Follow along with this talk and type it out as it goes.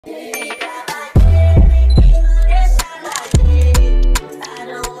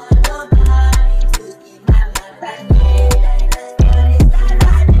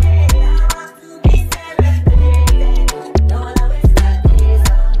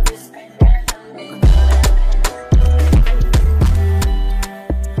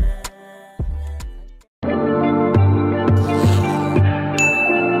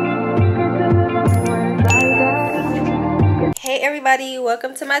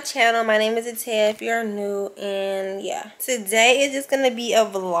welcome to my channel. My name is Atea if you're new, and yeah, today is just gonna be a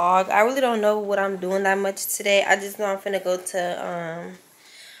vlog. I really don't know what I'm doing that much today. I just know I'm finna go to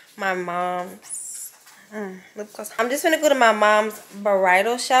my mom's lip gloss. I'm just gonna go to my mom's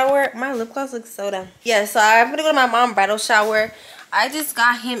bridal shower. My lip gloss looks so dumb. Yeah, so I'm gonna go to my mom's bridal shower. I just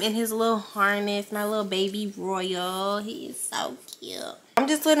got him in his little harness, my little baby royal. He is so cute. I'm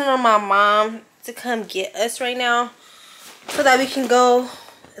just waiting on my mom to come get us right now so that we can go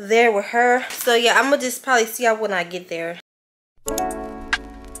there with her. So yeah, I'm gonna just probably see y'all when I get there.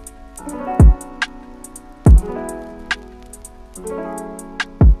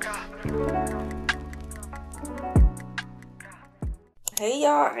 Hey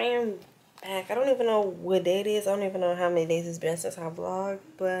y'all, I am back. I don't even know what day it is. I don't even know how many days it's been since I vlogged,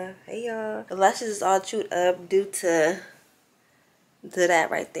 but hey y'all. The lashes is all chewed up due to that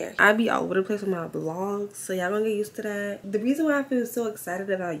right there. I be all over the place with my vlogs, so y'all gonna get used to that. The reason why I feel so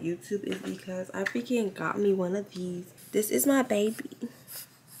excited about YouTube is because I freaking got me one of these. This is my baby.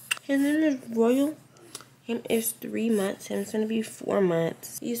 His name is Royal. Him is 3 months. Him's gonna be 4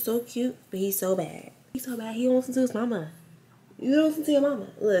 months. He's so cute, but he's so bad. He's so bad. He don't listen to his mama. You don't listen to your mama.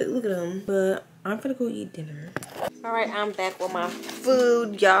 Look at him. But I'm gonna go eat dinner. Alright, I'm back with my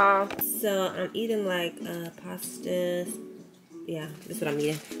food, y'all. So I'm eating like pasta. Yeah, that's what I'm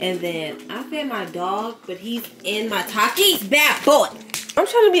eating. And then I fed my dog, but he's in my Takis. Bad boy. I'm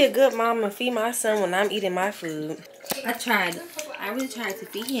trying to be a good mom and feed my son when I'm eating my food. I really tried to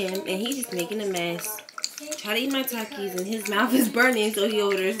feed him, and he's just making a mess. Try to eat my Takis, and his mouth is burning, so he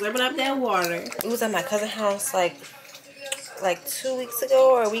over there slurping up that water. We was at my cousin's house like 2 weeks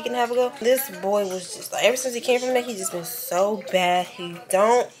ago or a week and a half ago. This boy was just like, ever since he came from there, he's just been so bad. He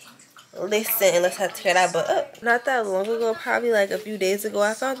don't listen unless I tear that butt up. Not that long ago, probably like a few days ago,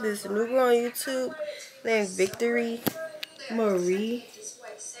 I found this new girl on YouTube named Victory Marie,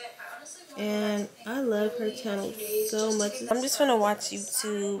 and I love her channel so much. I'm just gonna watch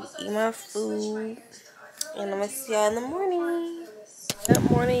YouTube, eat my food, and I'm gonna see y'all in the morning.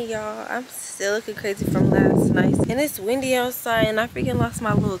 Good morning, y'all. I'm still looking crazy from last night, and it's windy outside, and I freaking lost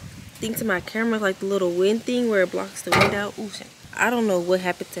my little thing to my camera, like the little wind thing where it blocks the wind out. Ooh, shit. I don't know what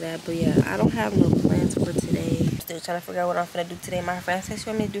happened to that, but yeah, I don't have no plans for today. I'm still trying to figure out what I'm gonna do today. My friend said she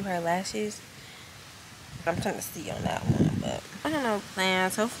want me to do her lashes. I'm trying to see on that one, but I don't know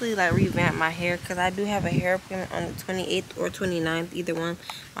plans. Hopefully, like, revamp my hair, because I do have a hair appointment on the 28th or 29th, either one.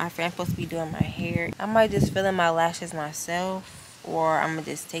 My friend's supposed to be doing my hair. I might just fill in my lashes myself, or I'm gonna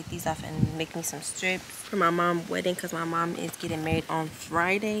just take these off and make me some strips for my mom's wedding, because my mom is getting married on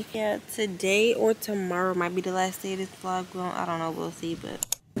Friday. Yeah, today or tomorrow might be the last day of this vlog. Well, I don't know, we'll see. But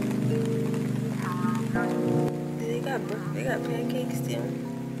they got pancakes still.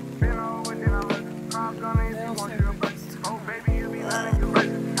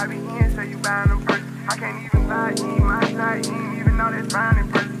 I be in, say you buying them first. I can't even lie, you ain't my side, you ain't even know that's fine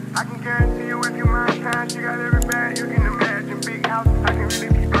in person. I can guarantee you if you my kind, she got every bag you can imagine. Big house, I can really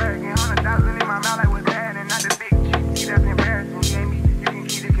be bragging. 100,000 in my mouth, like what's that? And not the big chick, see that's embarrassing. You ain't me, you can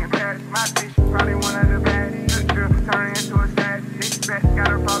keep the comparison. My bitch, probably one of the baddest. Good girl, turning into a sad. Six best, got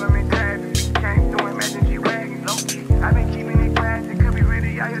her follow me dad. Came through, imagine she wagging, low key. I been keeping it classy, could be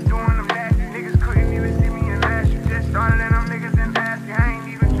really out here doing them nasty. Niggas couldn't even see me in last. You just started and them niggas in nasty. I ain't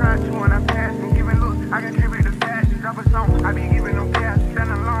even tried to when I pass and giving looks. I can carry the fashion, drop a song. I be giving them gas,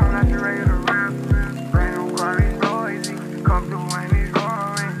 stand alone, I get ready to rap. Brand new car is noisy, come through when it's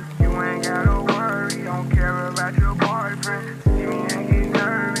going. You ain't gotta worry, don't care about your boyfriend. See me and get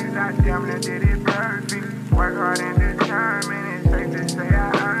nervous, I damn near did it perfect. Work hard and determined, it's safe to say I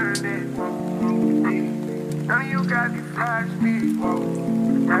earned it. None of you guys can touch me, whoa.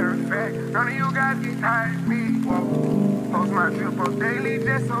 Matter of fact, none of you guys can touch me, whoa. Post my trip post daily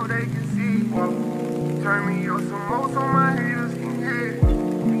just so they can see, whoa. Turn me up some more so my haters can hear.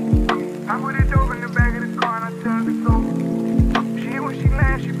 I put it dope in the back of the car and I tell her to go. She hit when she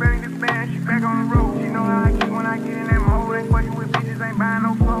lands, she bang the band, she back on the road. She know how I keep when I get in that mode. Ain't fucking with bitches, ain't buying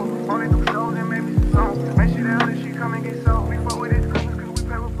no clothes. Only do shows and maybe some songs. Make sure the other shit come and get sold. We fuck with this cause we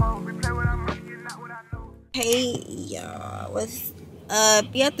play with phones. We play with our money, get not what I know. Hey y'all, what's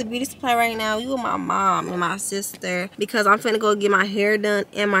be at the beauty supply right now. We with my mom and my sister because I'm finna go get my hair done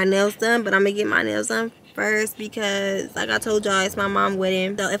and my nails done, but I'm gonna get my nails done first because, like I told y'all, it's my mom's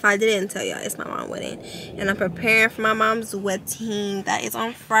wedding. So if I didn't tell y'all, it's my mom's wedding, and I'm preparing for my mom's wedding that is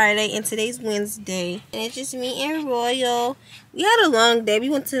on Friday, and today's Wednesday, and it's just me and Royal. We had a long day. We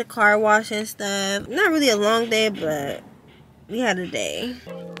went to the car wash and stuff. Not really a long day, but we had a day.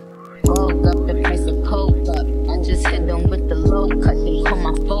 Woke up the price of coke up and just hit them with the blow cut, they call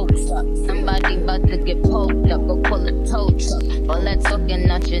my folks up. Somebody about to get poked up, go pull a tow truck. All that talking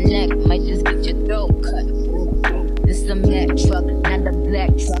out your neck might just get your throat cut. This a Mack truck, not a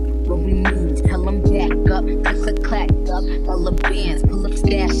black truck. What we move, tell them back up, click clack up. All the bands, pull up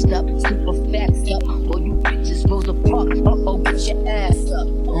stashed up, super facts up. Or you bitches rose apart, uh-oh, get your ass up.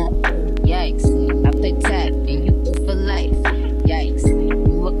 Yikes, I play tag and you do for life. Yikes,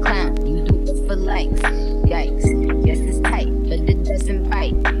 you a clown, you do it for likes. Yikes, yes it's tight, but it doesn't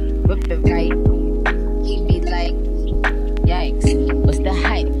bite. Rip it right, he be like, yikes, what's the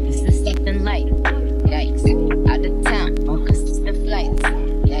hype? This is something light. Yikes, out of town on consistent flights.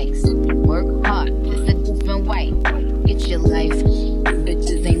 Yikes, work hard, it's a different white. Get your life,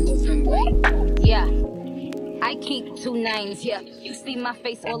 bitches ain't living right. Yeah, I keep 2 9s, yeah. You see my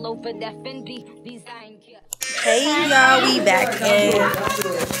face all over that Fendi design, yeah. Hey y'all, we back and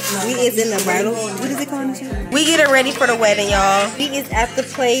we is in the bridal. What is it called? We getting ready for the wedding, y'all. We is at the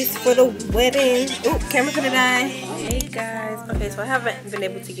place for the wedding. Ooh, camera gonna die. Hey guys. Okay, so I haven't been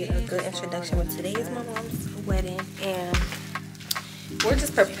able to get a good introduction, but today is my mom's wedding and we're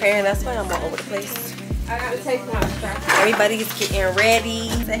just preparing. That's why I'm all over the place. I gotta take my strap. Everybody's getting ready.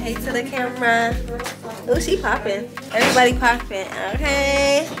 Say hey to the camera. Oh, she popping. Everybody popping.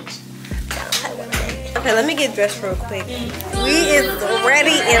 Okay. Okay, let me get dressed real quick. We is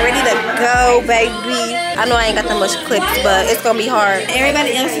ready to go, baby. I know I ain't got that much clips, but it's gonna be hard.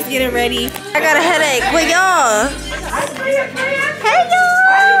 Everybody else is getting ready. I got a headache. But y'all. Hey, y'all.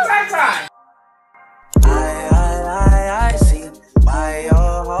 I see by your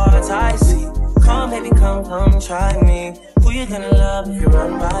heart. I see. Come, baby, come, try me. Who you gonna love if you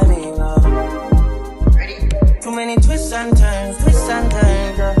run by me, love? Too many twists and turns,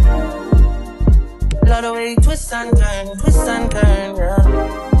 girl. Love the way you twist and turn, yeah.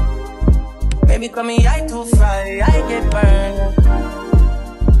 Baby, call me eye to fry, I get burned.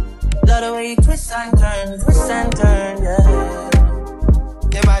 Love the way you twist and turn, yeah.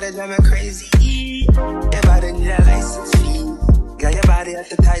 Your body drive me crazy. Your body need a license fee. Got your body at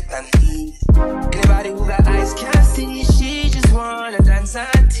the Titan heat. Anybody who got eyes can't see. She just wanna dance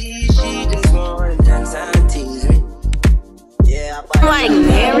and tease. She just wanna dance and tease me. Yeah, I'm like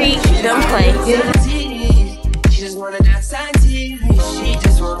Mary, don't play. She just wanna dance and tease me. She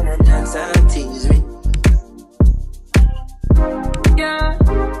just wanna dance and tease me. Yeah,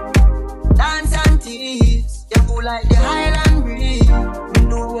 dance and tease. You cool like the Highland breeze. You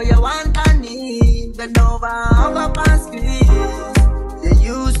know what you want and need. Bend over, hug up and squeeze.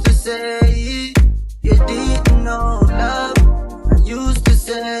 You used to say you didn't know love. I used to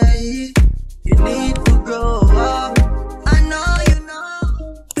say you need to grow up.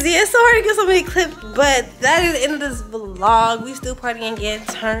 Yeah, it's so hard to get so many clips, but that is the end of this vlog. We still partying, getting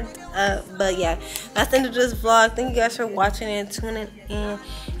turned up, but yeah, that's the end of this vlog. Thank you guys for watching and tuning in,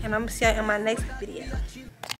 and I'm gonna see y'all in my next video.